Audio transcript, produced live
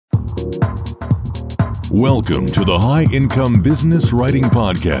Welcome to the High Income Business Writing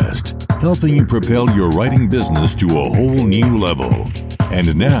Podcast, helping you propel your writing business to a whole new level.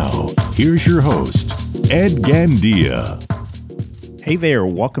 And now, here's your host, Ed Gandia. Hey there,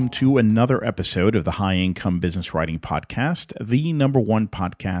 welcome to another episode of the High Income Business Writing Podcast, the number one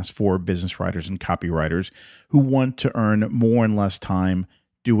podcast for business writers and copywriters who want to earn more and less time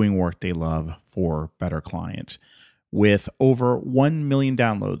doing work they love for better clients. With over 1 million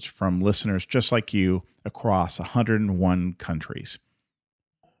downloads from listeners just like you across 101 countries.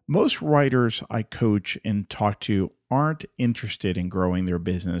 Most writers I coach and talk to aren't interested in growing their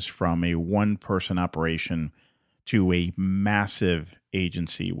business from a one-person operation to a massive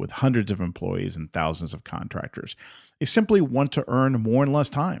agency with hundreds of employees and thousands of contractors. They simply want to earn more and less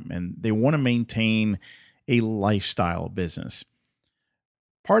time, and they want to maintain a lifestyle business.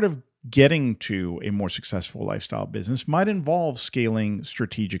 Part of getting to a more successful lifestyle business might involve scaling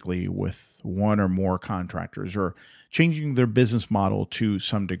strategically with one or more contractors or changing their business model to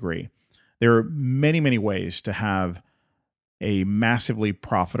some degree. There are many ways to have a massively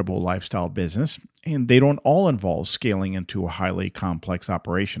profitable lifestyle business, and they don't all involve scaling into a highly complex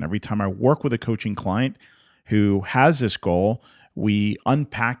operation. Every time I work with a coaching client who has this goal, we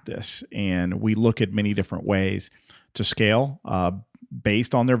unpack this and we look at many different ways to scale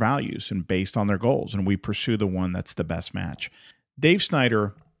based on their values and based on their goals, and we pursue the one that's the best match. Dave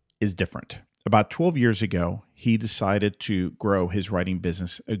Snyder is different. About 12 years ago, he decided to grow his writing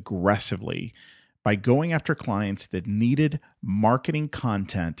business aggressively by going after clients that needed marketing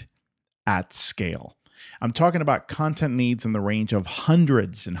content at scale. I'm talking about content needs in the range of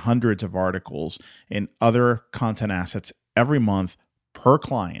hundreds and hundreds of articles and other content assets every month per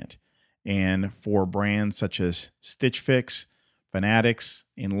client. And for brands such as Stitch Fix, Fanatics,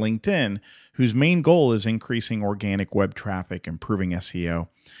 and LinkedIn, whose main goal is increasing organic web traffic, improving SEO,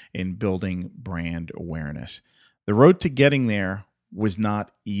 and building brand awareness. The road to getting there was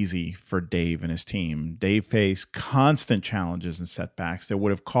not easy for Dave and his team. Dave faced constant challenges and setbacks that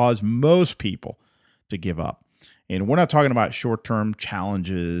would have caused most people to give up. And we're not talking about short-term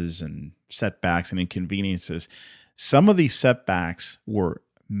challenges and setbacks and inconveniences. Some of these setbacks were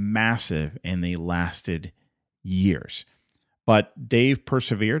massive and they lasted years. But Dave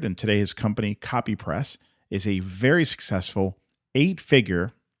persevered, and today his company, CopyPress, is a very successful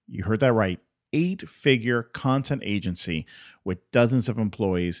eight-figure, you heard that right, eight-figure content agency with dozens of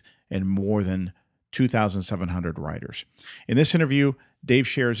employees and more than 2,700 writers. In this interview, Dave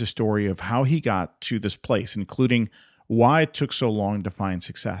shares a story of how he got to this place, including why it took so long to find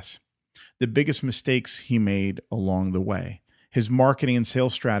success, the biggest mistakes he made along the way, his marketing and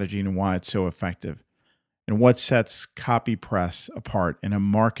sales strategy and why it's so effective, and what sets CopyPress apart in a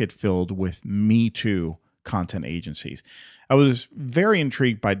market filled with Me Too content agencies. I was very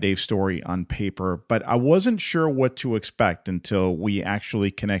intrigued by Dave's story on paper, but I wasn't sure what to expect until we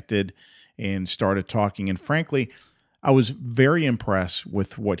actually connected and started talking. And frankly, I was very impressed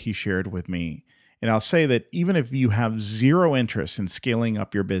with what he shared with me. And I'll say that even if you have zero interest in scaling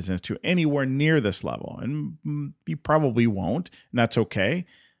up your business to anywhere near this level, and you probably won't, and that's okay,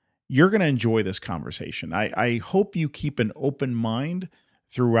 you're going to enjoy this conversation. I hope you keep an open mind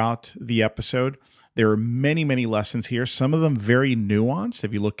throughout the episode. There are many lessons here, some of them very nuanced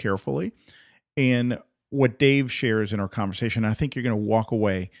if you look carefully. And what Dave shares in our conversation, I think you're going to walk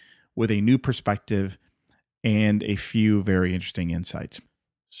away with a new perspective and a few very interesting insights.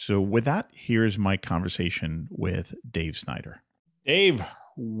 So with that, here's my conversation with Dave Snyder. Dave,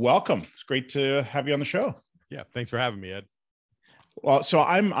 welcome. It's great to have you on the show. Yeah, thanks for having me, Ed. Well, so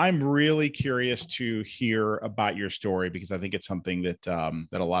I'm really curious to hear about your story because I think it's something that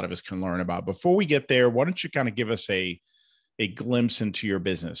that a lot of us can learn about. Before we get there, why don't you kind of give us a glimpse into your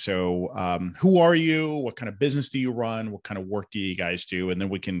business? So, who are you? What kind of business do you run? What kind of work do you guys do? And then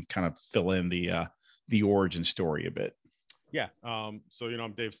we can kind of fill in the origin story a bit. Yeah. So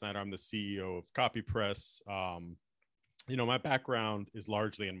I'm Dave Snyder. I'm the CEO of CopyPress. My background is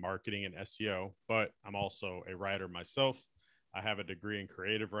largely in marketing and SEO, but I'm also a writer myself. I have a degree in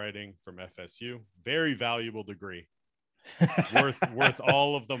creative writing from FSU. Very valuable degree. worth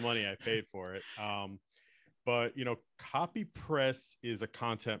all of the money I paid for it. But CopyPress is a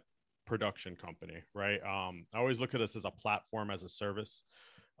content production company, right? I always look at us as a platform, as a service.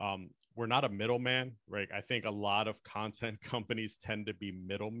 We're not a middleman, right? I think a lot of content companies tend to be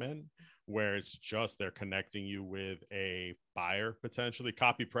middlemen, where it's just they're connecting you with a buyer potentially.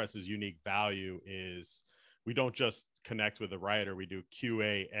 CopyPress's unique value is we don't just connect with the writer. We do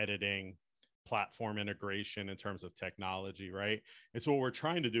QA, editing, platform integration in terms of technology, right? And so what we're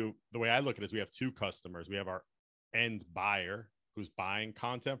trying to do, the way I look at it is we have two customers. We have our end buyer who's buying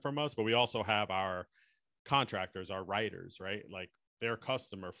content from us, but we also have our contractors, our writers, right? Like they're a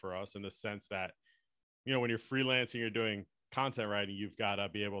customer for us in the sense that, when you're freelancing, you're doing content writing, you've got to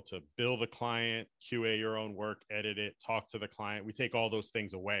be able to bill the client, QA your own work, edit it, talk to the client. We take all those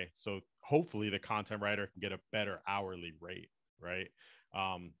things away. So hopefully the content writer can get a better hourly rate, right?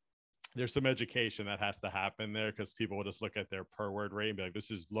 There's some education that has to happen there because people will just look at their per word rate and be like, this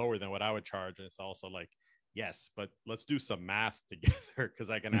is lower than what I would charge. And it's also like, yes, but let's do some math together because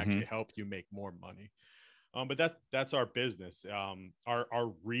I can actually help you make more money. But that's our business.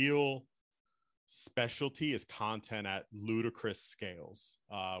 Our real specialty is content at ludicrous scales.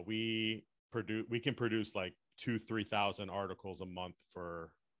 We can produce like 2,000-3,000 articles a month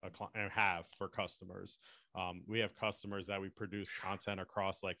for for customers. We have customers that we produce content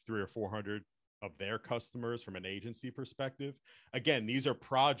across like 300 or 400 of their customers from an agency perspective. Again, these are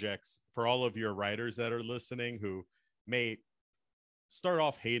projects for all of your writers that are listening who may start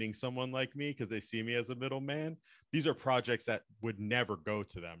off hating someone like me because they see me as a middleman. These are projects that would never go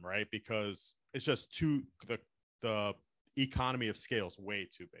to them, right? Because it's just the economy of scale is way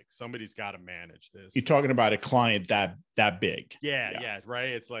too big. Somebody's got to manage this. You're talking about a client that big. Yeah, right.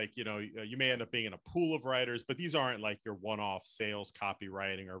 It's like, you may end up being in a pool of writers, but these aren't like your one-off sales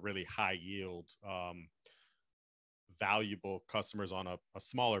copywriting or really high yield, valuable customers on a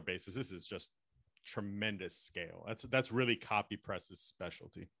smaller basis. This is just tremendous scale. That's really CopyPress's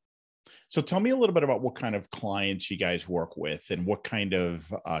specialty. So tell me a little bit about what kind of clients you guys work with and what kind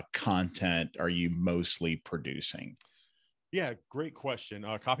of content are you mostly producing? Yeah, great question.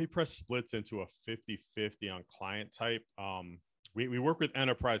 CopyPress splits into a 50-50 on client type. We work with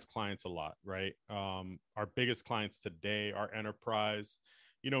enterprise clients a lot, right? Our biggest clients today are enterprise,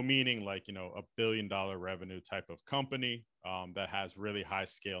 meaning like, $1 billion revenue type of company that has really high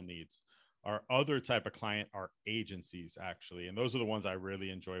scale needs. Our other type of client are agencies, actually. And those are the ones I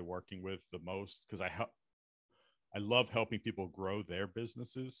really enjoy working with the most because I love helping people grow their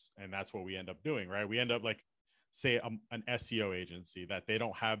businesses. And that's what we end up doing, right? We end up like, say, an SEO agency that they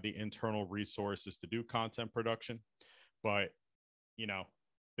don't have the internal resources to do content production, but,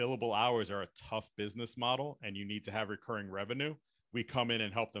 billable hours are a tough business model and you need to have recurring revenue. We come in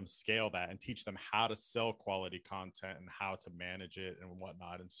and help them scale that and teach them how to sell quality content and how to manage it and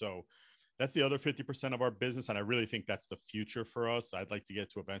whatnot. And so that's the other 50% of our business. And I really think that's the future for us. I'd like to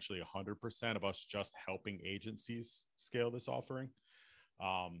get to eventually 100% of us just helping agencies scale this offering.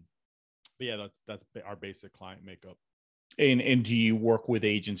 But yeah, that's our basic client makeup. And do you work with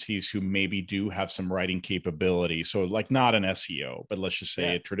agencies who maybe do have some writing capability? So like not an SEO, but let's just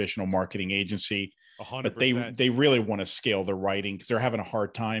say a traditional marketing agency, 100%. But they really want to scale the writing because they're having a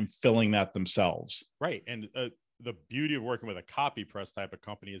hard time filling that themselves. Right. And the beauty of working with a CopyPress type of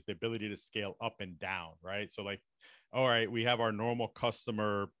company is the ability to scale up and down, right? So like, all right, we have our normal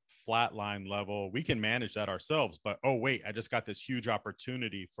customer flatline level. We can manage that ourselves, but oh wait, I just got this huge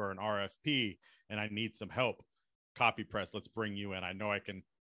opportunity for an RFP and I need some help. CopyPress, let's bring you in. I know I can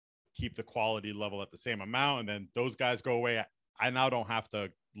keep the quality level at the same amount. And then those guys go away. I now don't have to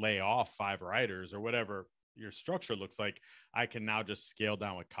lay off 5 writers or whatever your structure looks like. I can now just scale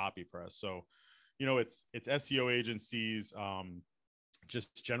down with CopyPress. So, it's SEO agencies,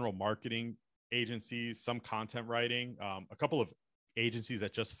 just general marketing agencies, some content writing, a couple of agencies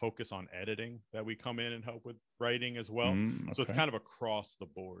that just focus on editing that we come in and help with writing as well. Okay. So it's kind of across the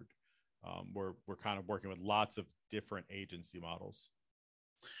board. We're kind of working with lots of different agency models.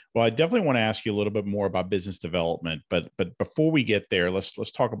 Well, I definitely want to ask you a little bit more about business development, but before we get there, let's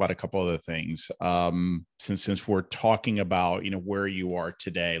talk about a couple other things. Since we're talking about where you are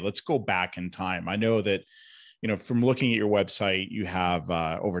today, let's go back in time. I know that from looking at your website, you have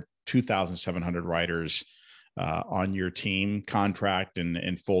over 2,700 writers on your team, contract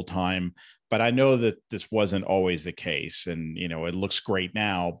and full time. But I know that this wasn't always the case, and it looks great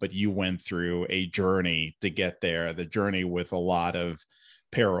now. But you went through a journey to get there. The journey with a lot of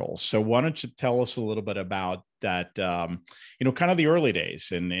perils. So why don't you tell us a little bit about that, kind of the early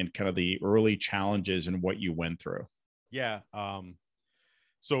days and kind of the early challenges and what you went through? Yeah.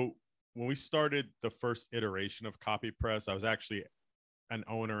 So when we started the first iteration of CopyPress, I was actually an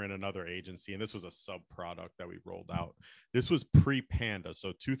owner in another agency, and this was a sub product that we rolled out. This was pre-Panda.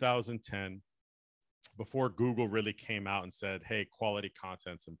 So 2010, before Google really came out and said, hey, quality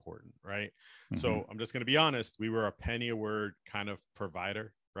content's important, right? Mm-hmm. So I'm just going to be honest. We were a penny a word kind of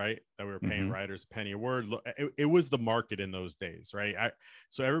provider, right? That we were paying writers a penny a word. It was the market in those days, right?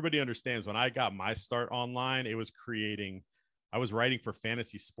 So everybody understands when I got my start online, I was writing for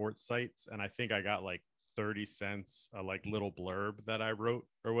fantasy sports sites. And I think I got like 30 cents, a like little blurb that I wrote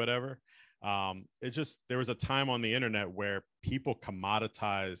or whatever. There was a time on the internet where people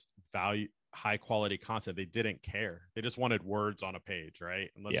commoditized high quality content. They didn't care. They just wanted words on a page, right?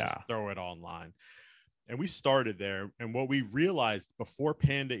 And let's just throw it online. And we started there. And what we realized before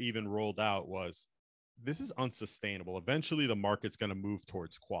Panda even rolled out was this is unsustainable. Eventually the market's going to move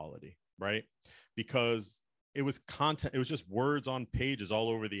towards quality, right? Because it was content, it was just words on pages all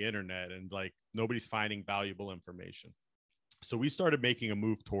over the internet, and like nobody's finding valuable information. So we started making a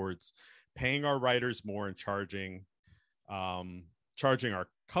move towards paying our writers more and charging our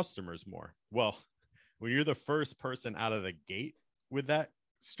customers more. Well, when you're the first person out of the gate with that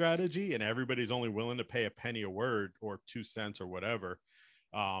strategy and everybody's only willing to pay a penny a word or 2 cents or whatever,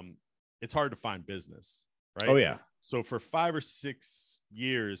 it's hard to find business, right? Oh yeah. So for 5 or 6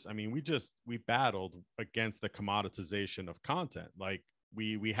 years, I mean, we battled against the commoditization of content. Like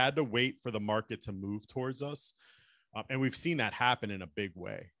we had to wait for the market to move towards us. And we've seen that happen in a big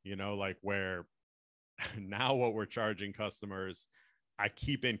way, like where now what we're charging customers, I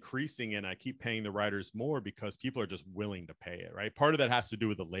keep increasing and I keep paying the writers more because people are just willing to pay it, right? Part of that has to do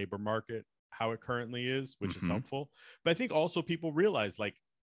with the labor market, how it currently is, which is helpful. But I think also people realize, like,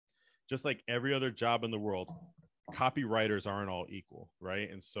 just like every other job in the world, copywriters aren't all equal, right?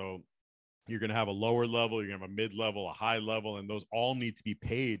 And so you're going to have a lower level, you're going to have a mid-level, a high level, and those all need to be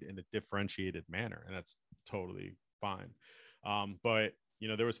paid in a differentiated manner. And that's totally fine. But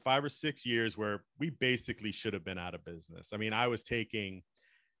there was 5 or 6 years where we basically should have been out of business. I mean, I was taking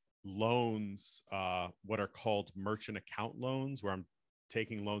loans, what are called merchant account loans, where I'm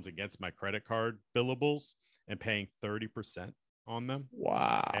taking loans against my credit card billables and paying 30% on them.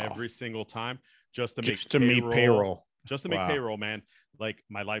 Wow. Every single time, just to make payroll. Just to make payroll, man. Like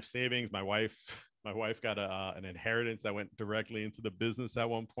my life savings, my wife got an inheritance that went directly into the business at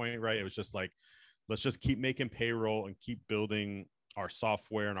one point, right? It was just like, let's just keep making payroll and keep building our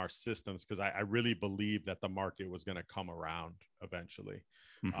software and our systems, because I really believe that the market was going to come around eventually.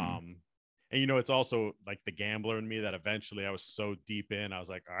 And it's also like the gambler in me that eventually I was so deep in, I was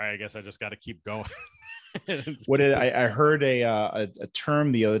like, all right, I guess I just got to keep going. I heard a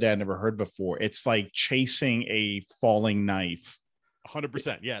term the other day I never heard before. It's like chasing a falling knife.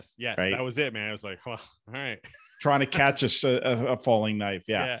 100%. Yes. Right? That was it, man. I was like, well, all right. Trying to catch a falling knife.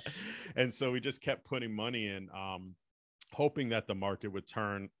 Yeah. And so we just kept putting money in, hoping that the market would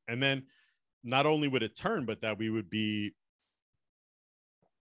turn. And then not only would it turn, but that we would be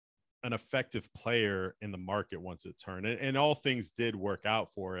an effective player in the market once it turned. And all things did work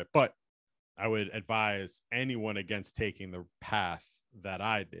out for it. But I would advise anyone against taking the path that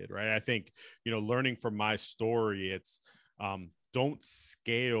I did, right? I think, learning from my story, it's don't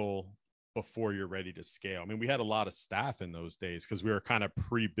scale before you're ready to scale. I mean, we had a lot of staff in those days because we were kind of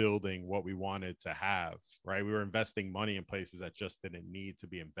pre-building what we wanted to have, right? We were investing money in places that just didn't need to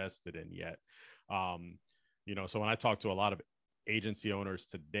be invested in yet. So when I talk to a lot of agency owners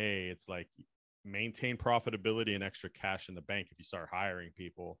today, it's like, maintain profitability and extra cash in the bank if you start hiring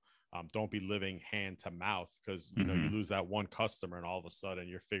people. Don't be living hand to mouth, because you lose that one customer and all of a sudden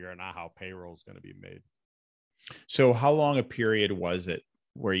you're figuring out how payroll is going to be made. So how long a period was it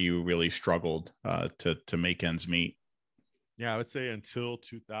where you really struggled to make ends meet? Yeah, I would say until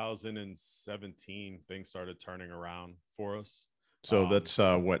 2017 things started turning around for us. So that's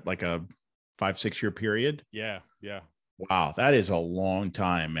like a 5-6 year period? Yeah. Wow, that is a long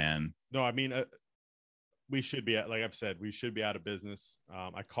time, man. No, I mean, we should be, like I've said, we should be out of business.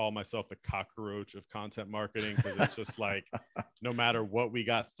 I call myself the cockroach of content marketing, because it's just like, no matter what we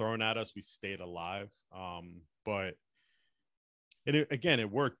got thrown at us, we stayed alive. But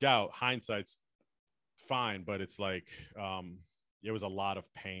it worked out. Hindsight's fine, but it's like, it was a lot of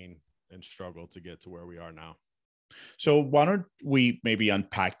pain and struggle to get to where we are now. So why don't we maybe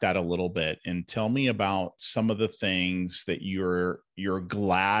unpack that a little bit and tell me about some of the things that you're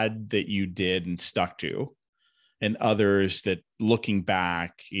glad that you did and stuck to, and others that, looking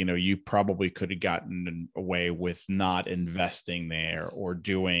back, you probably could have gotten away with not investing there or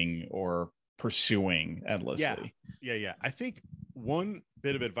doing or pursuing endlessly. Yeah. I think one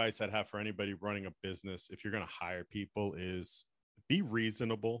bit of advice I'd have for anybody running a business, if you're going to hire people, is be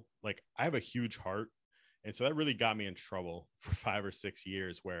reasonable. Like, I have a huge heart. And so that really got me in trouble for 5 or 6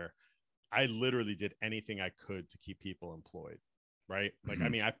 years, where I literally did anything I could to keep people employed. Right. Like, I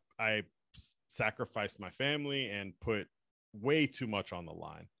mean, I sacrificed my family and put way too much on the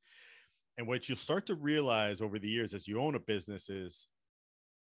line. And what you'll start to realize over the years as you own a business is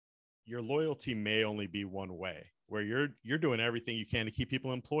your loyalty may only be one way, where you're doing everything you can to keep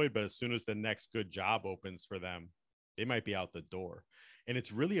people employed. But as soon as the next good job opens for them, they might be out the door. And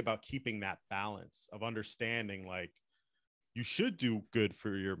it's really about keeping that balance of understanding, like, you should do good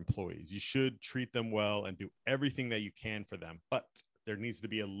for your employees. You should treat them well and do everything that you can for them. But there needs to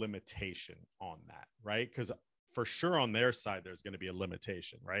be a limitation on that, right? Because for sure on their side, there's going to be a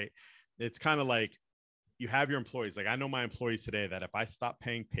limitation, right? It's kind of like you have your employees. Like I know my employees today that if I stop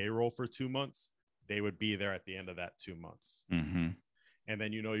paying payroll for 2 months, they would be there at the end of that 2 months. Mm-hmm. And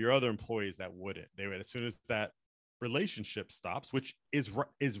then, your other employees that wouldn't, they would, as soon as that relationship stops, which is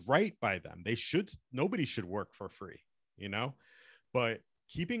right by them. Nobody should work for free, but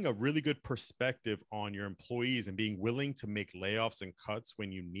keeping a really good perspective on your employees and being willing to make layoffs and cuts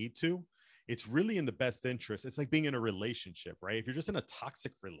when you need to, it's really in the best interest. It's like being in a relationship, right? If you're just in a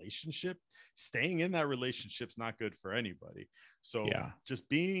toxic relationship, staying in that relationship's not good for anybody. So just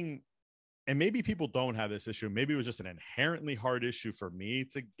being, and maybe people don't have this issue. Maybe it was just an inherently hard issue for me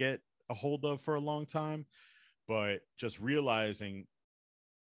to get a hold of for a long time, but just realizing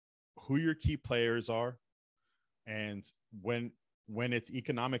who your key players are, and when it's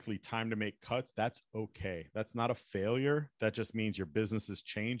economically time to make cuts, that's okay. That's not a failure. That just means your business is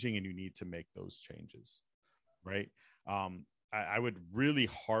changing and you need to make those changes, right? I would really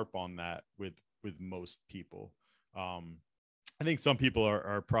harp on that with most people. I think some people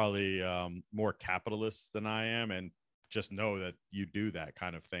are probably more capitalists than I am and just know that you do that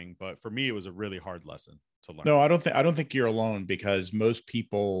kind of thing. But for me, it was a really hard lesson to learn. No, I don't think you're alone, because most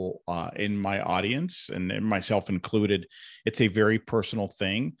people in my audience, and myself included, it's a very personal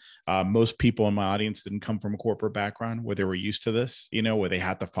thing. Most people in my audience didn't come from a corporate background where they were used to this, where they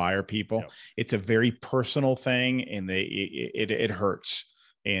had to fire people. Yep. It's a very personal thing, and it hurts,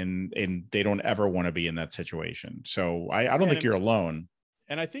 and they don't ever want to be in that situation. So I don't think you're alone.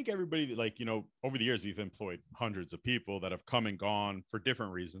 And I think everybody, over the years, we've employed hundreds of people that have come and gone for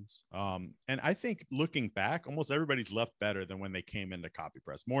different reasons. And I think looking back, almost everybody's left better than when they came into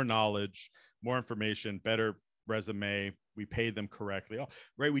CopyPress. More knowledge, more information, better resume. We paid them correctly. Oh,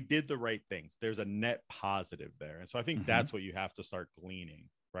 right. We did the right things. There's a net positive there. And so I think that's what you have to start gleaning,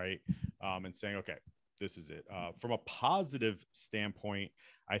 right? And saying, okay, this is it. From a positive standpoint,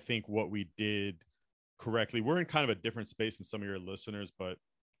 I think what we did correctly, we're in kind of a different space than some of your listeners, but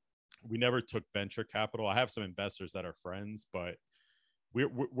we never took venture capital. I have some investors that are friends, but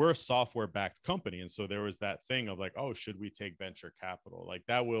we're a software backed company. And so there was that thing of like, oh, should we take venture capital? Like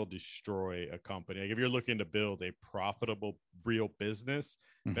that will destroy a company. Like if you're looking to build a profitable, real business,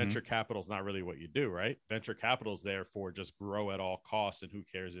 venture capital is not really what you do, right? Venture capital is there for just grow at all costs, and who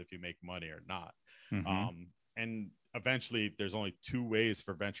cares if you make money or not. And eventually there's only two ways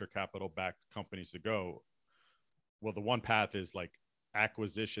for venture capital backed companies to go. Well, the one path is like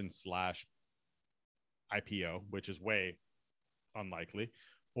acquisition / IPO, which is way unlikely,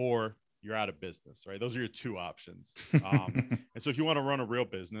 or you're out of business, right? Those are your two options. And so if you want to run a real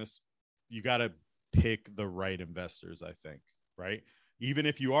business, you got to pick the right investors, I think, right? Even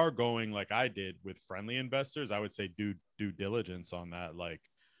if you are going like I did with friendly investors, I would say do due diligence on that. Like,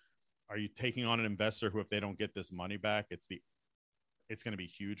 are you taking on an investor who, if they don't get this money back, it's going to be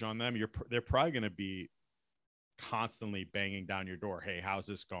huge on them. They're probably going to be constantly banging down your door. Hey, how's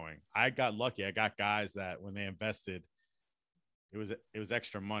this going? I got lucky. I got guys that when they invested, it was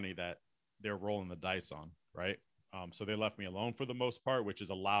extra money that they're rolling the dice on, right? So they left me alone for the most part, which has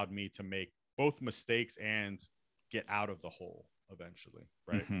allowed me to make both mistakes and get out of the hole eventually,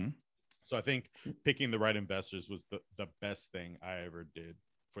 right? So I think picking the right investors was the best thing I ever did.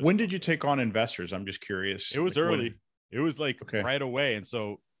 When did you take on investors? I'm just curious. It was early. It was like right away. And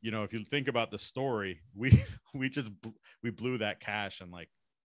so, if you think about the story, we blew that cash in like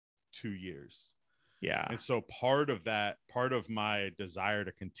 2 years. Yeah. And so part of my desire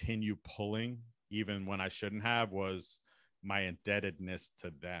to continue pulling, even when I shouldn't have, was my indebtedness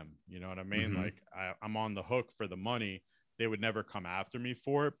to them. You know what I mean? Like I'm on the hook for the money. They would never come after me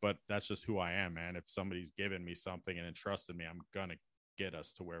for it, but that's just who I am, man. If somebody's given me something and entrusted me, I'm going to get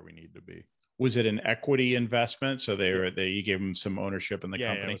us to where we need to be. Was it an equity investment? So you gave them some ownership in the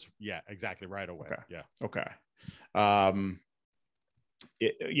company? Yeah, exactly. Right away. Okay. Yeah. Okay.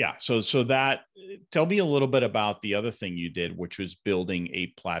 So that, tell me a little bit about the other thing you did, which was building a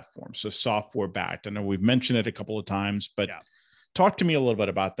platform. So software backed. I know we've mentioned it a couple of times, but talk to me a little bit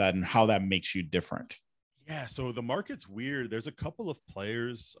about that and how that makes you different. Yeah. So the market's weird. There's a couple of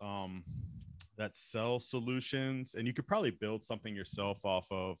players that sell solutions, and you could probably build something yourself off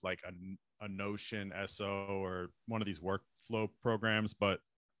of like a Notion SO or one of these workflow programs. But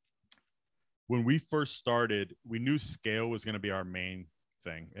when we first started, we knew scale was going to be our main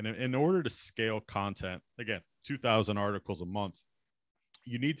thing. And in order to scale content, again, 2,000 articles a month,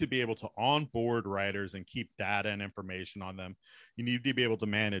 you need to be able to onboard writers and keep data and information on them. You need to be able to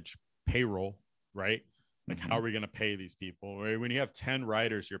manage payroll, right? Like, how are we going to pay these people? Right? When you have 10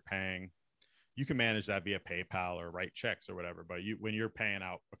 writers you're paying, you can manage that via PayPal or write checks or whatever. But when you're paying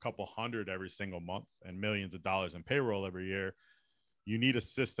out a couple hundred every single month and millions of dollars in payroll every year, you need a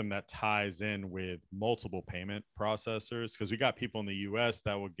system that ties in with multiple payment processors, because we got people in the US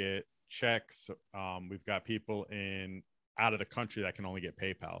that will get checks. We've got people out of the country that can only get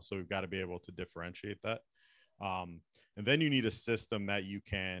PayPal. So we've got to be able to differentiate that. And then you need a system that you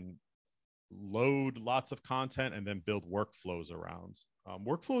can load lots of content and then build workflows around.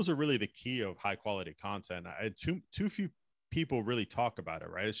 Workflows are really the key of high quality content. Too few people really talk about it,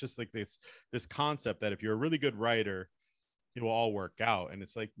 right? It's just like this concept that if you're a really good writer, it will all work out. And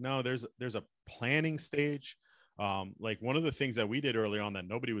it's like, no, there's a planning stage. Like, one of the things that we did early on that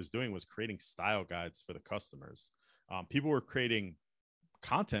nobody was doing was creating style guides for the customers. People were creating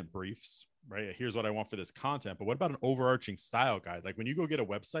content briefs, right? Here's what I want for this content. But what about an overarching style guide? Like, when you go get a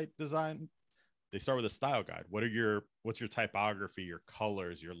website design, they start with a style guide. What's your typography, your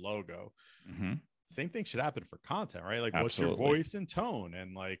colors, your logo? Mm-hmm. Same thing should happen for content, right? Like, Absolutely. what's your voice and tone,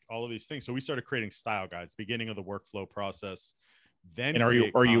 and like all of these things. So we started creating style guides, beginning of the workflow process. Then, and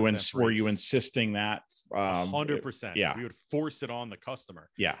were you insisting that 100%? Yeah, we would force it on the customer.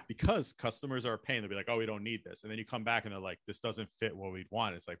 Yeah, because customers are paying. They'll be like, oh, we don't need this, and then you come back and they're like, this doesn't fit what we'd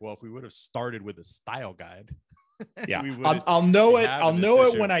want. It's like, well, if we would have started with a style guide, yeah, I'll know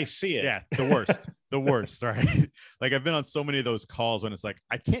it when I see it. Yeah, the worst, right? Like, I've been on so many of those calls when it's like,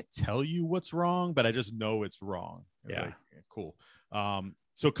 I can't tell you what's wrong, but I just know it's wrong. Yeah, like, cool.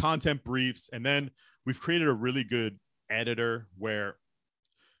 So content briefs, and then we've created a really good editor where,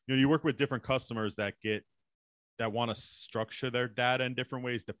 you work with different customers that want to structure their data in different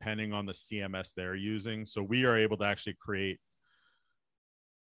ways depending on the CMS they're using. So we are able to actually create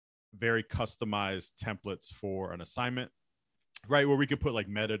very customized templates for an assignment, right? Where we could put like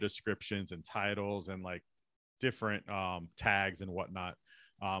meta descriptions and titles and like different tags and whatnot.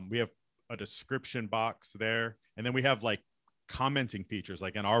 We have a description box there, and then we have like commenting features.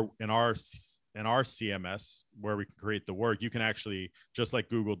 Like in our CMS, where we can create the work, you can actually, just like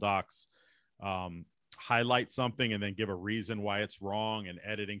Google Docs, highlight something and then give a reason why it's wrong, and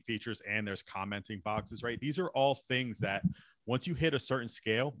editing features, and there's commenting boxes, right? These are all things that once you hit a certain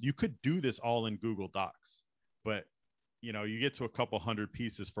scale, you could do this all in Google Docs, but you get to a couple hundred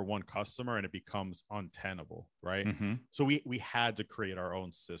pieces for one customer and it becomes untenable, right? Mm-hmm. So we had to create our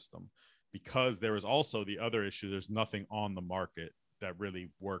own system, because there was also the other issue. There's nothing on the market that really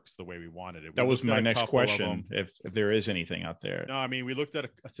works the way we wanted it. That was my next question. If there is anything out there. No, I mean, we looked at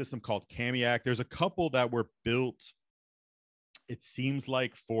a system called Camiac. There's a couple that were built, it seems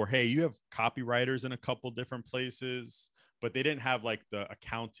like, for, hey, you have copywriters in a couple different places, but they didn't have like the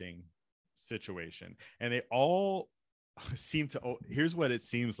accounting situation. And they all seem to, here's what it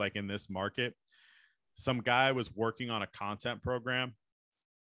seems like in this market. Some guy was working on a content program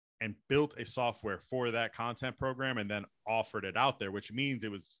and built a software for that content program and then offered it out there, which means it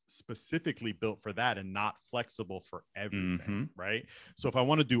was specifically built for that and not flexible for everything, mm-hmm. right? So if I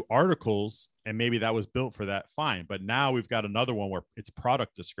want to do articles and maybe that was built for that, fine. But now we've got another one where it's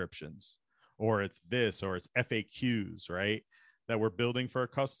product descriptions, or it's this, or it's FAQs, right? That we're building for a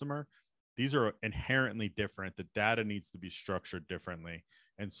customer. These are inherently different. The data needs to be structured differently.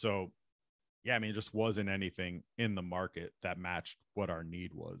 And so, yeah, I mean, it just wasn't anything in the market that matched what our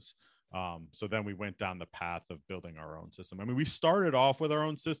need was. So then we went down the path of building our own system. I mean, we started off with our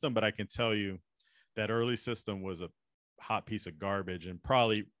own system, but I can tell you that early system was a hot piece of garbage and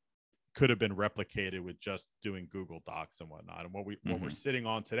probably could have been replicated with just doing Google Docs and whatnot, and what we're sitting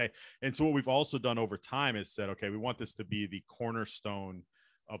on today. And so what we've also done over time is said, okay, we want this to be the cornerstone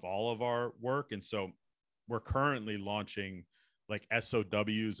of all of our work. And so we're currently launching like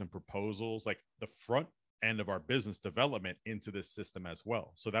SOWs and proposals, like the front end of our business development, into this system as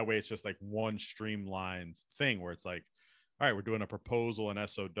well. So that way it's just like one streamlined thing where it's like, all right, we're doing a proposal, an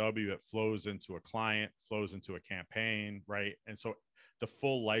SOW, it flows into a client, flows into a campaign, right? And so the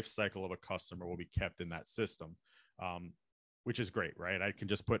full life cycle of a customer will be kept in that system, which is great, right? I can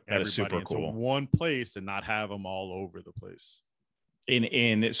just put everybody into one place and not have them all over the place.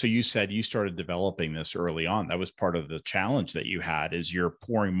 So you said you started developing this early on. That was part of the challenge that you had, is you're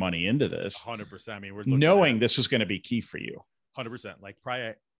pouring money into this. 100%. I mean, we're knowing this was going to be key for you. 100%. Like,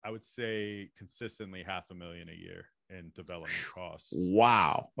 probably, I would say consistently $500,000 a year in development costs.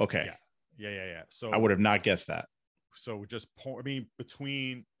 Wow. Okay. Yeah. So I would have not guessed that. So just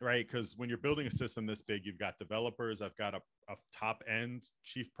between, right? Because when you're building a system this big, you've got developers. I've got a top end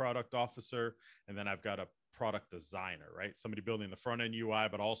chief product officer, and then I've got a product designer, right? Somebody building the front end UI,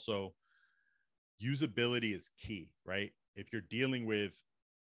 but also usability is key, right? If you're dealing with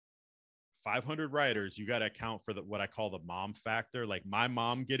 500 writers, you got to account for what I call the mom factor, like my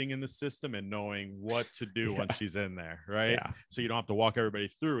mom getting in the system and knowing what to do once she's in there, right? Yeah. So you don't have to walk everybody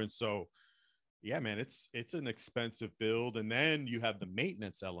through. And so, yeah, man, it's an expensive build. And then you have the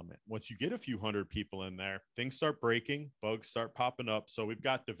maintenance element. Once you get a few hundred people in there, things start breaking, bugs start popping up. So we've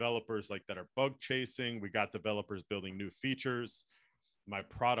got developers like that are bug chasing. We got developers building new features. My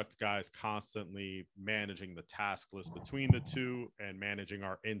product guys constantly managing the task list between the two and managing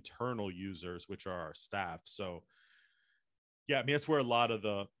our internal users, which are our staff. So yeah, I mean, that's where a lot of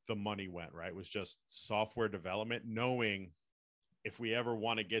the money went, right? It was just software development, knowing if we ever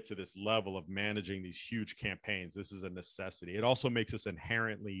want to get to this level of managing these huge campaigns, this is a necessity. It also makes us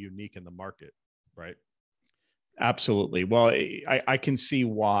inherently unique in the market, right? Absolutely. Well, I can see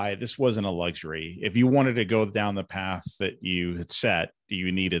why this wasn't a luxury. If you wanted to go down the path that you had set,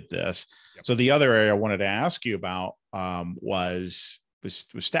 you needed this. Yep. So the other area I wanted to ask you about was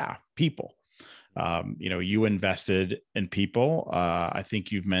staff, people. You invested in people. I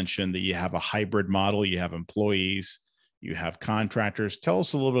think you've mentioned that you have a hybrid model. You have employees, you have contractors. Tell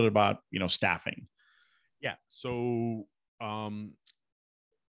us a little bit about, staffing. Yeah. So,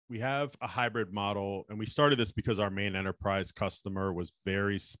 we have a hybrid model, and we started this because our main enterprise customer was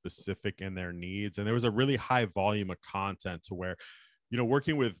very specific in their needs. And there was a really high volume of content to where,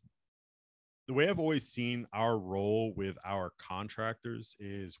 working with the way I've always seen our role with our contractors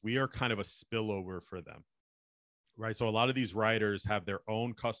is we are kind of a spillover for them, right? So a lot of these writers have their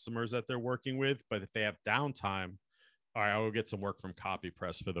own customers that they're working with, but if they have downtime, all right, I will get some work from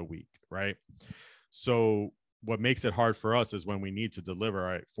CopyPress for the week, right? So what makes it hard for us is when we need to deliver,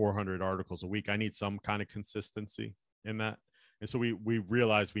 all right, 400 articles a week, I need some kind of consistency in that. And so we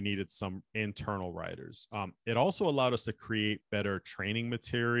realized we needed some internal writers. It also allowed us to create better training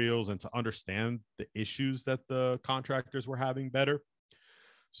materials and to understand the issues that the contractors were having better.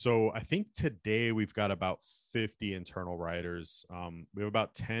 So I think today we've got about 50 internal writers. We have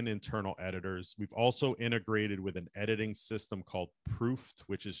about 10 internal editors. We've also integrated with an editing system called Proofed,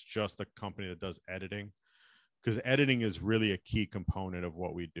 which is just a company that does editing, because editing is really a key component of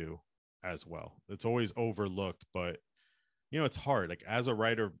what we do as well. It's always overlooked, but it's hard. Like as a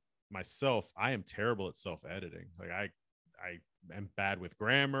writer myself, I am terrible at self-editing. Like I am bad with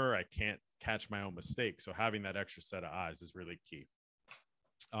grammar. I can't catch my own mistakes. So having that extra set of eyes is really key.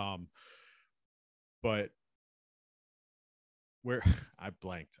 But where I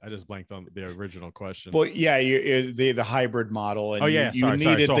just blanked on the original question. Well, yeah, the hybrid model, and you sorry.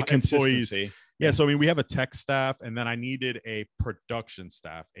 needed So the consistency. Yeah, so I mean, we have a tech staff, and then I needed a production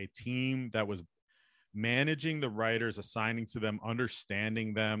staff, a team that was managing the writers, assigning to them,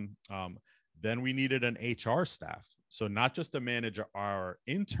 understanding them. Then we needed an HR staff. So not just to manage our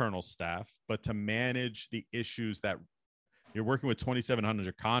internal staff, but to manage the issues that you're working with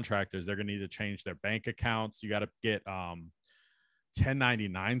 2,700 contractors. They're going to need to change their bank accounts. You got to get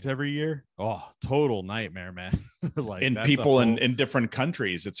 1099s every year. Oh, total nightmare, man. Like in people in different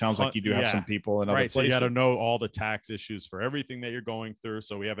countries. It sounds like you do have some people in other places. So you got to know all the tax issues for everything that you're going through.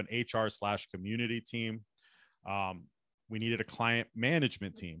 So we have an HR/community team. We needed a client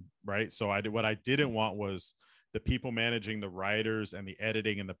management team, right? So what I didn't want was the people managing the writers and the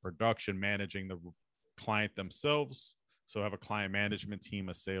editing and the production managing the client themselves. So I have a client management team,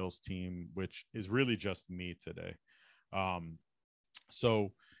 a sales team, which is really just me today.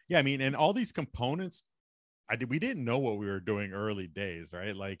 So yeah, I mean, and all these components, we didn't know what we were doing early days,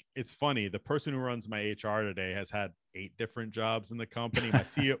 right? Like it's funny. The person who runs my HR today has had 8 different jobs in the company.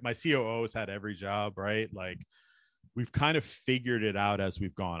 My COO has had every job, right? Like we've kind of figured it out as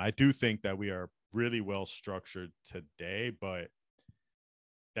we've gone. I do think that we are really well structured today, but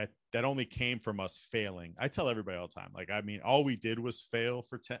that only came from us failing. I tell everybody all the time, like, I mean, all we did was fail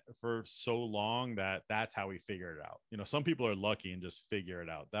for so long that's how we figured it out. Some people are lucky and just figure it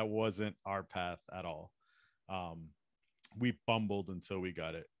out. That wasn't our path at all. We bumbled until we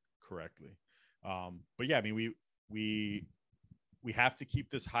got it correctly. But yeah, I mean, we have to keep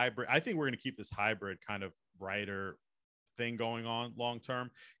this hybrid. I think we're going to keep this hybrid kind of writer thing going on long term,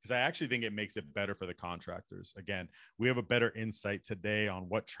 because I actually think it makes it better for the contractors. Again, we have a better insight today on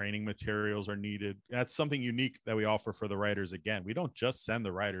what training materials are needed. That's something unique that we offer for the writers. Again, we don't just send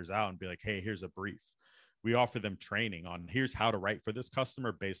the writers out and be like, hey, here's a brief. We offer them training on here's how to write for this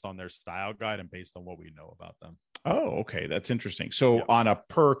customer based on their style guide and based on what we know about them. Oh, okay. That's interesting. So on a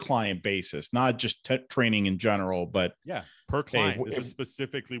per client basis, not just training in general, but per client. This is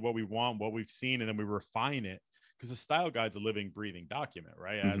specifically what we want, what we've seen, and then we refine it. Because the style guide's a living, breathing document,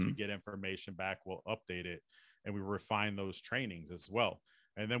 right? As we get information back, we'll update it and we refine those trainings as well.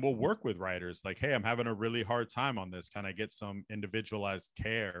 And then we'll work with writers like, hey, I'm having a really hard time on this. Can I get some individualized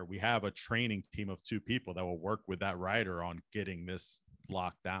care? We have a training team of 2 people that will work with that writer on getting this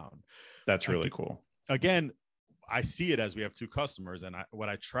locked down. That's really cool. Again, I see it as we have 2 customers, and what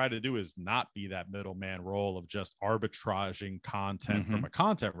I try to do is not be that middleman role of just arbitraging content from a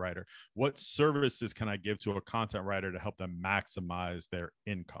content writer. What services can I give to a content writer to help them maximize their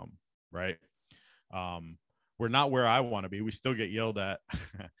income, right? We're not where I want to be. We still get yelled at.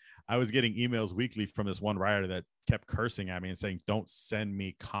 I was getting emails weekly from this one writer that kept cursing at me and saying, don't send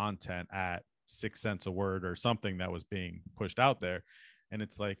me content at 6 cents a word or something that was being pushed out there. And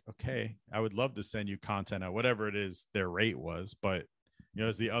it's like, okay, I would love to send you content at whatever it is their rate was. But,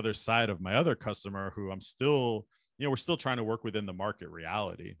 there's the other side of my other customer who I'm still, we're still trying to work within the market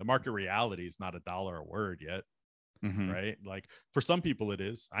reality. The market reality is not $1 a word yet. Right? Like for some people it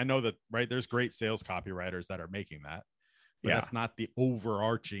is. I know that, right? There's great sales copywriters that are making that, but that's not the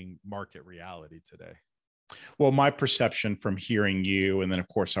overarching market reality today. Well, my perception from hearing you, and then of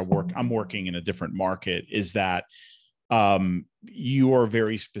course I'm working in a different market, is that you are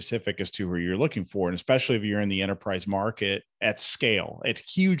very specific as to who you're looking for. And especially if you're in the enterprise market at scale, at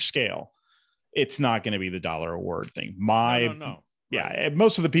huge scale, it's not going to be the $1 a word thing. No. Yeah. Right.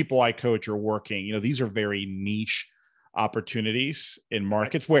 Most of the people I coach are working, these are very niche opportunities in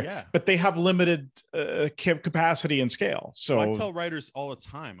markets but they have limited capacity and scale. So I tell writers all the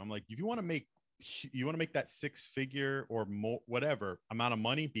time, I'm like, if you want to make that 6-figure or more, whatever amount of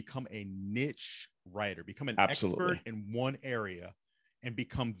money, become a niche writer, become an expert in one area and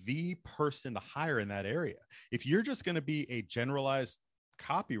become the person to hire in that area. If you're just going to be a generalized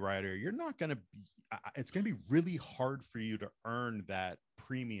copywriter, you're not going to be, it's going to be really hard for you to earn that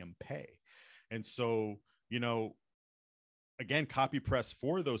premium pay. And so, again, CopyPress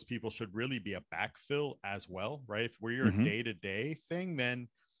for those people should really be a backfill as well, right? If we're your day-to-day thing, then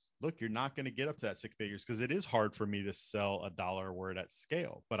look, you're not going to get up to that 6 figures because it is hard for me to sell $1 a word at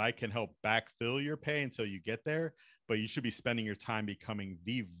scale, but I can help backfill your pay until you get there. But you should be spending your time becoming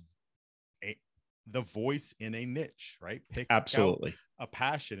the voice in a niche, right? Pick out a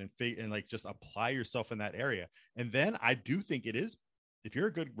passion and like just apply yourself in that area. And then I do think it is, if you're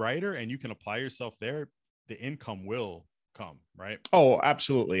a good writer and you can apply yourself there, the income will come, right? Oh,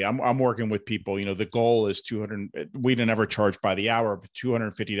 absolutely. I'm working with people, the goal is 200. We didn't ever charge by the hour, but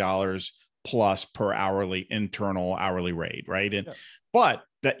 $250 plus per internal hourly rate. Right. And, but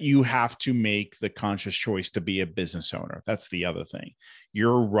that you have to make the conscious choice to be a business owner. That's the other thing.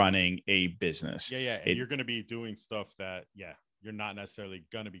 You're running a business. Yeah. And you're going to be doing stuff that, you're not necessarily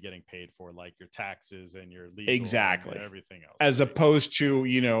going to be getting paid for, like your taxes and your legal and everything else. As opposed to,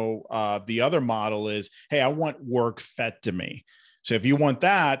 the other model is, hey, I want work fed to me. So if you want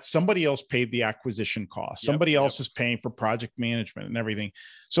that, somebody else paid the acquisition cost. Somebody else is paying for project management and everything.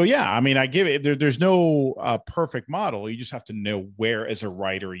 So I give it, there's no perfect model. You just have to know where as a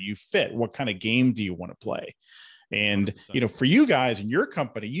writer you fit. What kind of game do you want to play? And, 100%. For you guys in your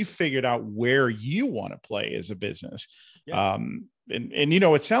company, you figured out where you want to play as a business. And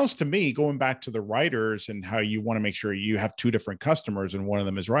it sounds to me, going back to the writers and how you want to make sure you have 2 different customers and one of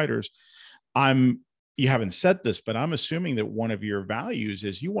them is writers. You haven't said this, but I'm assuming that one of your values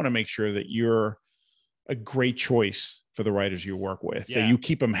is you want to make sure that you're a great choice for the writers you work with, that you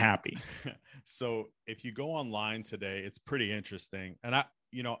keep them happy. So if you go online today, it's pretty interesting. And I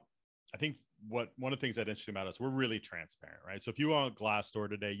think one of the things that's interesting about us, we're really transparent, right? So if you go on Glassdoor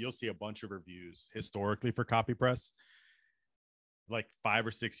today, you'll see a bunch of reviews historically for CopyPress, like 5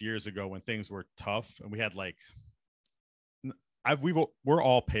 or 6 years ago when things were tough and we had we're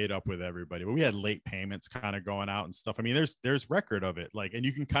all paid up with everybody, but we had late payments kind of going out and stuff. I mean, there's record of it, and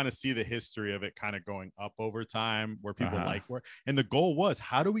you can kind of see the history of it kind of going up over time where people like work. And the goal was,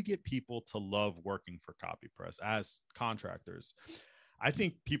 how do we get people to love working for CopyPress as contractors? I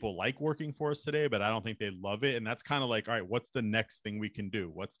think people like working for us today, but I don't think they love it. And that's kind of like, all right, what's the next thing we can do?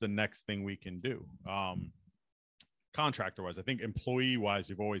 What's the next thing we can do? Contractor wise, I think employee wise,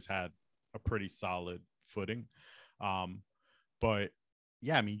 you've always had a pretty solid footing. But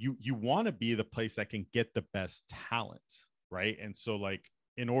I mean, you want to be the place that can get the best talent, right? And so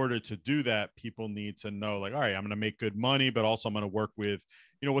in order to do that, people need to know all right, I'm going to make good money, but also I'm going to work with,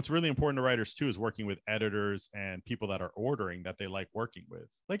 what's really important to writers too, is working with editors and people that are ordering that they like working with,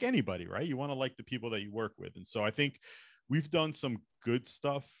 like anybody, right? You want to like the people that you work with. And so I think we've done some good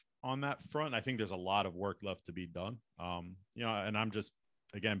stuff on that front. I think there's a lot of work left to be done. And I'm just,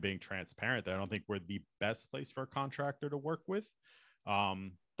 again, being transparent that I don't think we're the best place for a contractor to work with.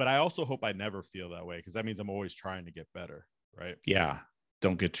 But I also hope I never feel that way, because that means I'm always trying to get better. Right. Yeah.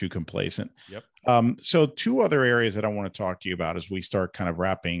 don't get too complacent. Yep. So two other areas that I want to talk to you about as we start kind of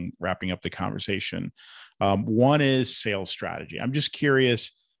wrapping up the conversation. One is sales strategy. I'm just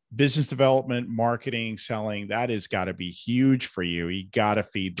curious, business development, marketing, selling, that has got to be huge for you. You got to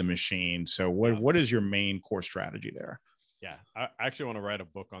feed the machine. So what is your main core strategy there? Yeah, I actually want to write a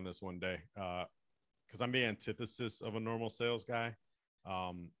book on this one day, because I'm the antithesis of a normal sales guy.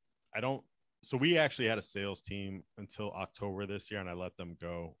 I don't. So we actually had a sales team until October this year, and I let them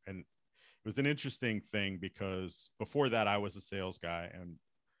go. And it was an interesting thing because before that, I was a sales guy, and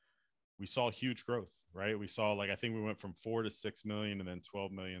we saw huge growth, right? We saw, like, I think we went from 4 to 6 million and then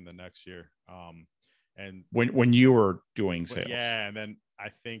 12 million the next year. And when you were doing sales. Yeah. And then I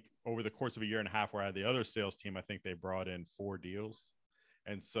think over the course of a year and a half where I had the other sales team, I think they brought in 4 deals.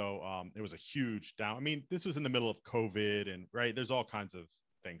 And so it was a huge down. I mean, this was in the middle of COVID, and right, there's all kinds of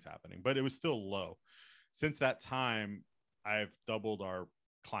things happening, but it was still low. Since that time, I've doubled our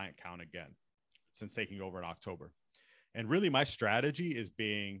client count again since taking over in October. And really my strategy is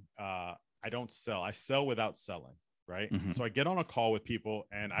being, I don't sell, I sell without selling, right? Mm-hmm. So I get on a call with people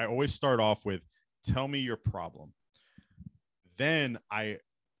and I always start off with, tell me your problem. Then I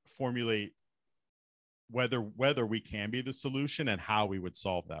formulate whether we can be the solution and how we would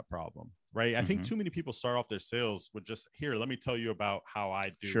solve that problem, right? I think too many people start off their sales with just, here, let me tell you about how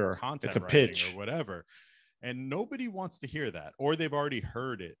I do content it's a writing pitch or whatever. And nobody wants to hear that, or they've already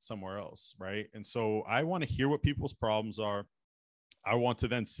heard it somewhere else, right? And so I want to hear what people's problems are. I want to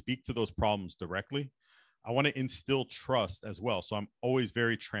then speak to those problems directly. I want to instill trust as well. So I'm always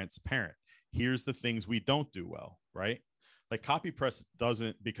very transparent. Here's the things we don't do well, right? Like CopyPress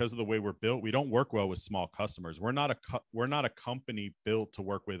doesn't, because of the way we're built, we don't work well with small customers. We're not a company built to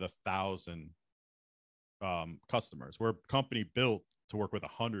work with 1,000 customers. We're a company built to work with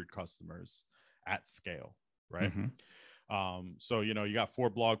 100 customers at scale, right? So, you know, you got 4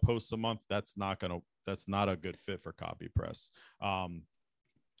 blog posts a month. That's not a good fit for CopyPress.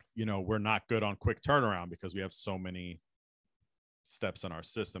 You know, we're not good on quick turnaround because we have so many steps in our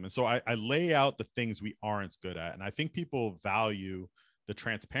system. And so I lay out the things we aren't good at. And I think people value the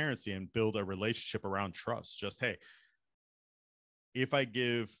transparency and build a relationship around trust. Just, hey, if I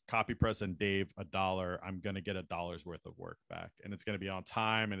give CopyPress and Dave $1, I'm going to get $1 worth of work back, and it's going to be on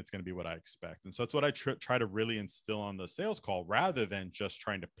time, and it's going to be what I expect. And so that's what I try to really instill on the sales call, rather than just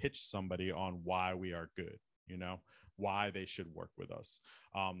trying to pitch somebody on why we are good, you know, why they should work with us.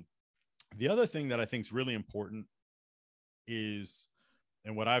 The other thing that I think is really important is,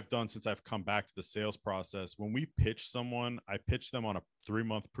 and what I've done since I've come back to the sales process, when we pitch someone, I pitch them on a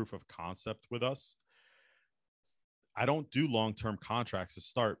 3-month proof of concept with us. I don't do long-term contracts to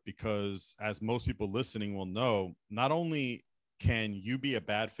start, because as most people listening will know, not only can you be a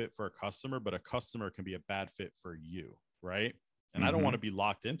bad fit for a customer, but a customer can be a bad fit for you, right? And I don't want to be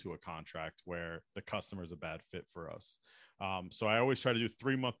locked into a contract where the customer is a bad fit for us. So I always try to do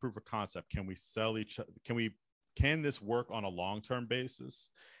 3-month proof of concept. Can we sell each other? Can this work on a long-term basis?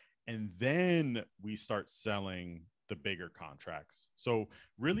 And then we start selling the bigger contracts. So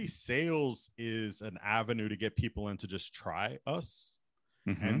really, sales is an avenue to get people in to just try us.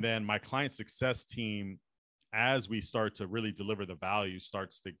 And then my client success team, as we start to really deliver the value,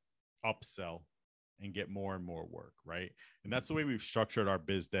 starts to upsell and get more and more work, right? And that's the way we've structured our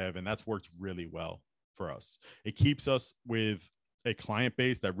biz dev, and that's worked really well for us. It keeps us with a client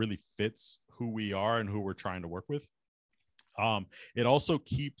base that really fits who we are and who we're trying to work with. It also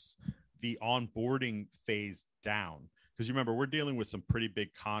keeps the onboarding phase down, because you remember, we're dealing with some pretty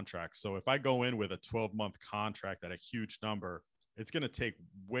big contracts. So if I go in with a 12-month contract at a huge number, it's going to take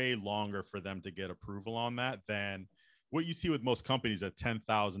way longer for them to get approval on that than what you see with most companies, a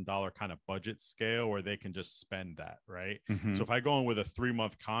 $10,000 kind of budget scale where they can just spend that, right? So if I go in with a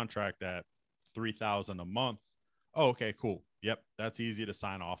 3-month contract at $3,000 a month, oh, okay, cool. Yep, that's easy to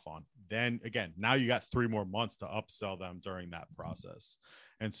sign off on. Then again, now you got 3 more months to upsell them during that process.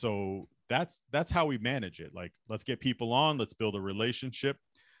 And so that's how we manage it. Like, let's get people on, let's build a relationship,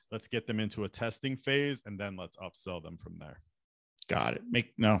 let's get them into a testing phase, and then let's upsell them from there. Got it.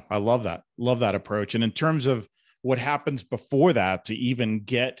 I love that. Love that approach. And in terms of what happens before that to even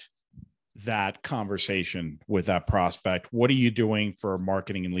get that conversation with that prospect, what are you doing for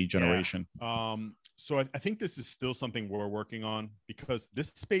marketing and lead generation? So I think this is still something we're working on, because this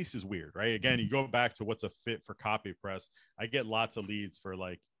space is weird, right? Again, you go back to what's a fit for CopyPress. I get lots of leads for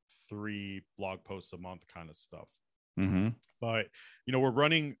like 3 blog posts a month kind of stuff. But, you know, we're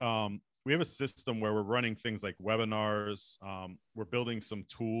running, we have a system where we're running things like webinars. We're building some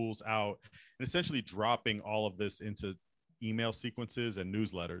tools out and essentially dropping all of this into email sequences and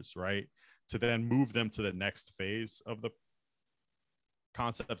newsletters, right? To then move them to the next phase of the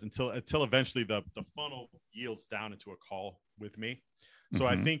concept until eventually the funnel yields down into a call with me. So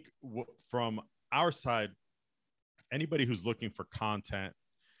I Mhm. think from our side, anybody who's looking for content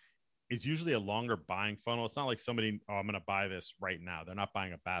is usually a longer buying funnel. It's not like somebody, oh, I'm going to buy this right now. They're not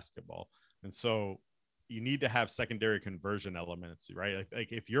buying a basketball. And so you need to have secondary conversion elements, right?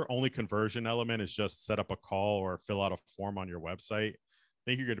 Like if your only conversion element is just set up a call or fill out a form on your website, I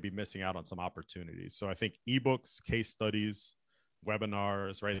think you're going to be missing out on some opportunities. So I think ebooks, case studies,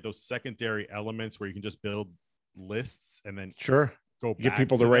 webinars, right? Those secondary elements where you can just build lists and then Sure. go You get back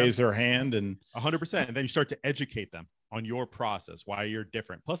people to them. raise their hand and 100%. And then you start to educate them on your process, why you're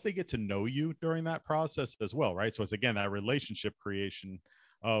different. Plus they get to know you during that process as well, right? So it's, again, that relationship creation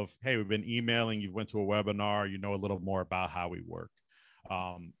of, hey, we've been emailing, you went to a webinar, you know a little more about how we work.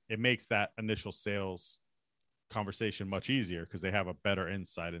 It makes that initial sales conversation much easier because they have a better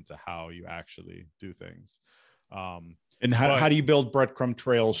insight into how you actually do things. and how do you build breadcrumb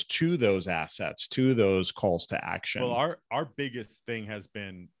trails to those assets, to those calls to action? Well, our biggest thing has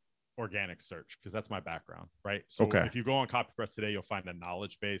been organic search, because that's my background, right? So Okay. if you go on CopyPress today, you'll find a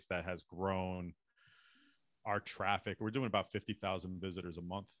knowledge base that has grown our traffic. We're doing about 50,000 visitors a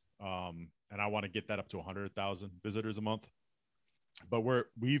month. And I want to get that up to 100,000 visitors a month. But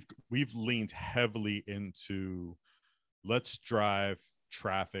we've leaned heavily into, let's drive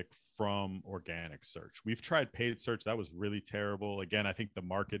traffic from organic search. We've tried paid search. That was really terrible. Again, I think the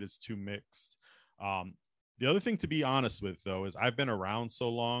market is too mixed. The other thing to be honest with, though, is I've been around so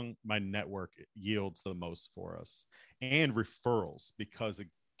long, my network yields the most for us, and referrals, because,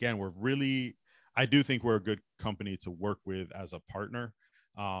 again, I do think we're a good company to work with as a partner.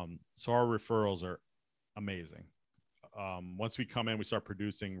 So our referrals are amazing. Once we come in, we start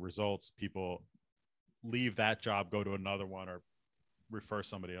producing results, people leave that job, go to another one, or refer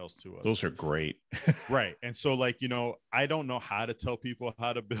somebody else to us. Those are great. Right. And so, like, I don't know how to tell people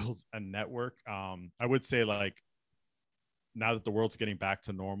how to build a network. I would say, like, now that the world's getting back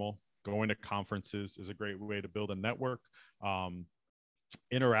to normal, going to conferences is a great way to build a network.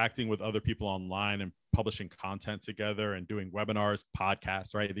 Interacting with other people online and publishing content together and doing webinars,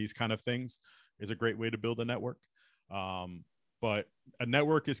 podcasts, right? These kind of things is a great way to build a network. But a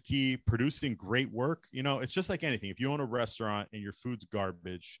network is key. Producing great work, it's just like anything. If you own a restaurant and your food's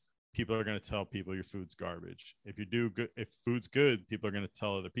garbage, people are going to tell people your food's garbage. If food's good, people are going to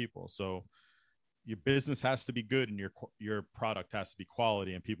tell other people. So your business has to be good, and your product has to be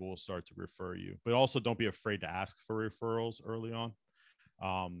quality, and people will start to refer you. But also, don't be afraid to ask for referrals early on.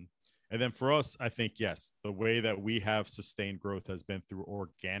 And then for us, I think, yes, the way that we have sustained growth has been through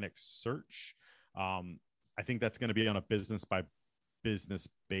organic search. I think that's going to be on a business by business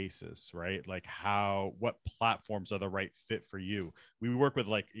basis, right? Like what platforms are the right fit for you? We work with,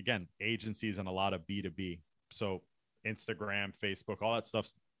 like, again, agencies and a lot of B2B. So Instagram, Facebook, all that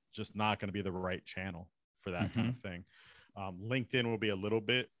stuff's just not going to be the right channel for that kind of thing. LinkedIn will be a little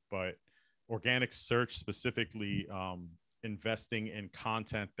bit, but organic search, specifically, investing in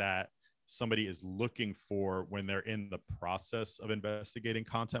content that somebody is looking for when they're in the process of investigating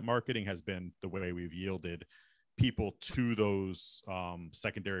content marketing, has been the way we've yielded people to those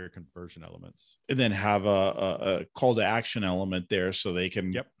secondary conversion elements. And then have a call to action element there, so they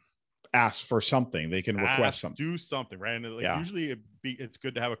can ask for something. They can request something. Do something, right? And usually it's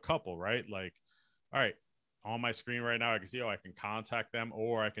good to have a couple, right? Like, all right, on my screen right now, I can see, I can contact them,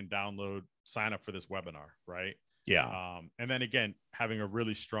 or I can sign up for this webinar, right? Yeah. And then, again, having a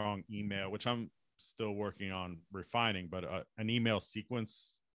really strong email, which I'm still working on refining, but an email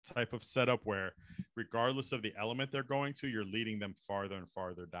sequence type of setup where, regardless of the element they're going to, you're leading them farther and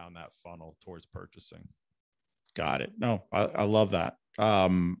farther down that funnel towards purchasing. Got it. No, I love that.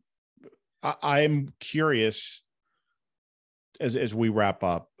 I'm curious, as we wrap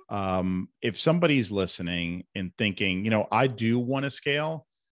up, if somebody's listening and thinking, I do want to scale,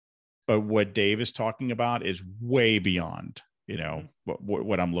 but what Dave is talking about is way beyond,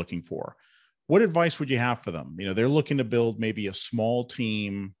 what I'm looking for. What advice would you have for them? They're looking to build maybe a small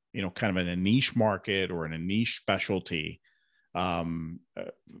team, kind of in a niche market or in a niche specialty, in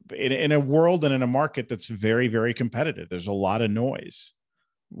a world and in a market that's very, very competitive. There's a lot of noise.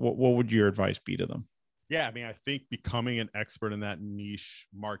 What would your advice be to them? Yeah, I mean, I think becoming an expert in that niche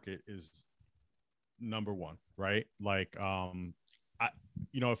market is number one, right? Like,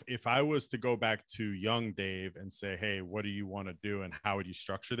 if I was to go back to young Dave and say, hey, what do you want to do and how would you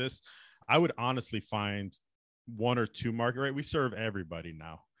structure this? I would honestly find one or two markets, right? We serve everybody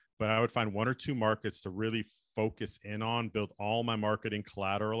now, but I would find one or two markets to really focus in on, build all my marketing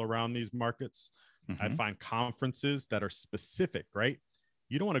collateral around these markets. I'd find conferences that are specific, right?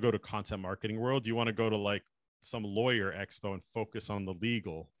 You don't want to go to content marketing world. You want to go to, like, some lawyer expo and focus on the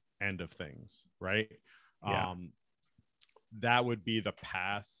legal end of things, right? Yeah. That would be the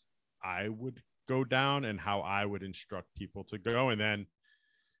path I would go down and how I would instruct people to go. And then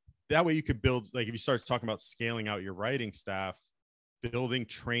that way you could build, like if you start talking about scaling out your writing staff, building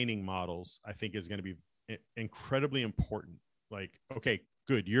training models, I think is going to be incredibly important. Like, okay,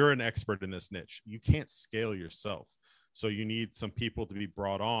 good. You're an expert in this niche. You can't scale yourself. So you need some people to be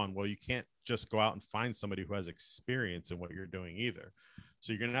brought on. Well, you can't just go out and find somebody who has experience in what you're doing either.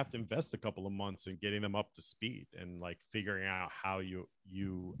 So you're going to have to invest a couple of months in getting them up to speed and like figuring out how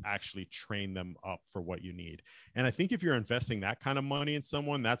you actually train them up for what you need. And I think if you're investing that kind of money in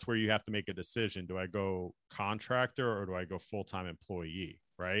someone, that's where you have to make a decision. Do I go contractor or do I go full-time employee?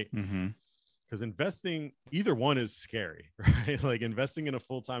 Right. Mm-hmm. Because investing, either one is scary, right? Like investing in a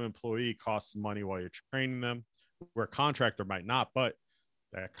full-time employee costs money while you're training them, where a contractor might not, but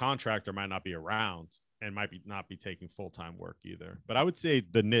that contractor might not be around and might not be taking full-time work either. But I would say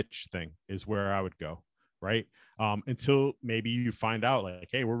the niche thing is where I would go, right? Until maybe you find out like,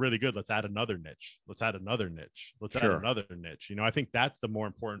 hey, we're really good. Let's add another niche. Let's add another niche. Let's add another niche. You know, I think that's the more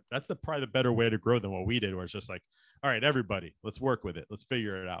important, that's probably the better way to grow than what we did, where it's just like, all right, everybody, let's work with it. Let's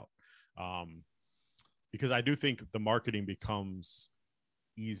figure it out. Because I do think the marketing becomes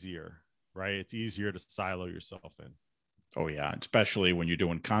easier, right? It's easier to silo yourself in. Oh yeah. Especially when you're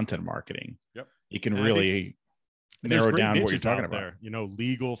doing content marketing. Yep. You can really narrow down what you're talking about. There, you know,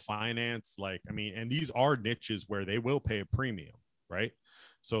 legal, finance, like, I mean, and these are niches where they will pay a premium, right?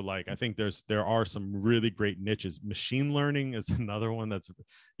 So like, I think there are some really great niches. Machine learning is another one that's,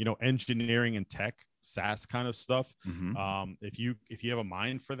 you know, engineering and tech, SaaS kind of stuff. Mm-hmm. If you have a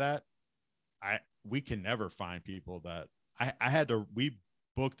mind for that, we can never find people that we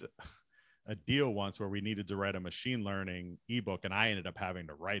booked a deal once where we needed to write a machine learning ebook, and I ended up having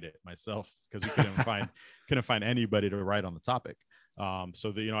to write it myself because we couldn't find anybody to write on the topic.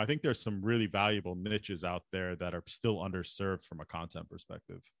 So you know, I think there's some really valuable niches out there that are still underserved from a content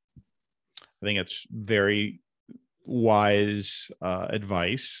perspective. I think it's very wise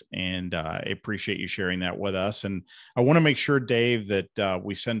advice, and I appreciate you sharing that with us. And I want to make sure, Dave, that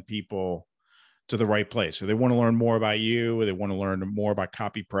we send people to the right place. So they want to learn more about you, or they want to learn more about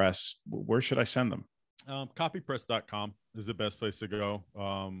CopyPress. Where should I send them? Copypress.com is the best place to go.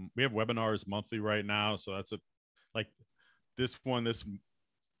 We have webinars monthly right now. So that's this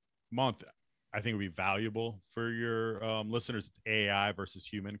month, I think would be valuable for your listeners. It's AI versus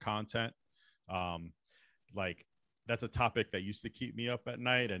human content. Like that's a topic that used to keep me up at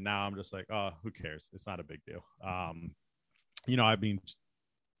night. And now I'm just like, oh, who cares? It's not a big deal. You know, I mean,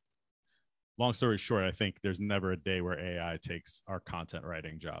 long story short, I think there's never a day where AI takes our content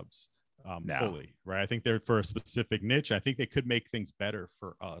writing jobs fully, right? I think they're for a specific niche. I think they could make things better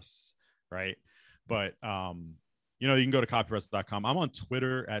for us, right? But, you know, you can go to copypress.com. I'm on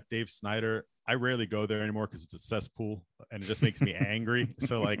Twitter at Dave Snyder. I rarely go there anymore because it's a cesspool and it just makes me angry.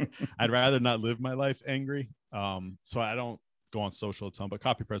 So, like, I'd rather not live my life angry. So I don't go on social a ton, but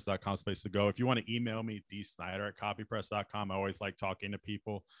copypress.com is the place to go. If you want to email me, dsnyder@copypress.com. I always like talking to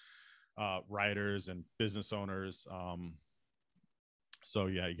people. Writers and business owners. So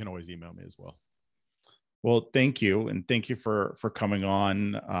yeah, you can always email me as well. Well, thank you. And thank you for coming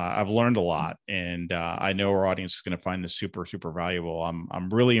on. I've learned a lot, and I know our audience is going to find this super, super valuable. I'm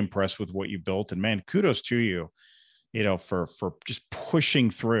really impressed with what you built, and man, kudos to you, you know, for just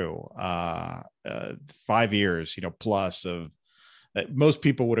pushing through 5 years, you know, plus of that most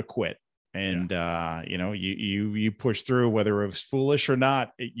people would have quit. And, you know, you push through, whether it was foolish or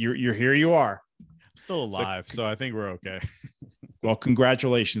not, you're here, you are. I'm still alive. So I think we're okay. Well,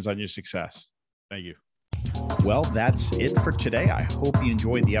 congratulations on your success. Thank you. Well, that's it for today. I hope you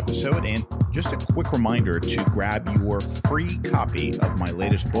enjoyed the episode. And just a quick reminder to grab your free copy of my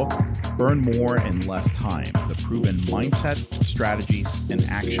latest book, Earn More in Less Time: The Proven Mindset, Strategies, and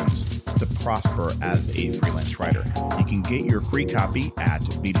Actions to Prosper as a Freelance Writer. You can get your free copy at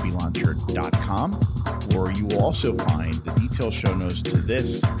b2blauncher.com, where you will also find the detailed show notes to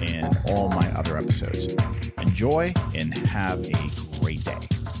this and all my other episodes. Enjoy and have a great day.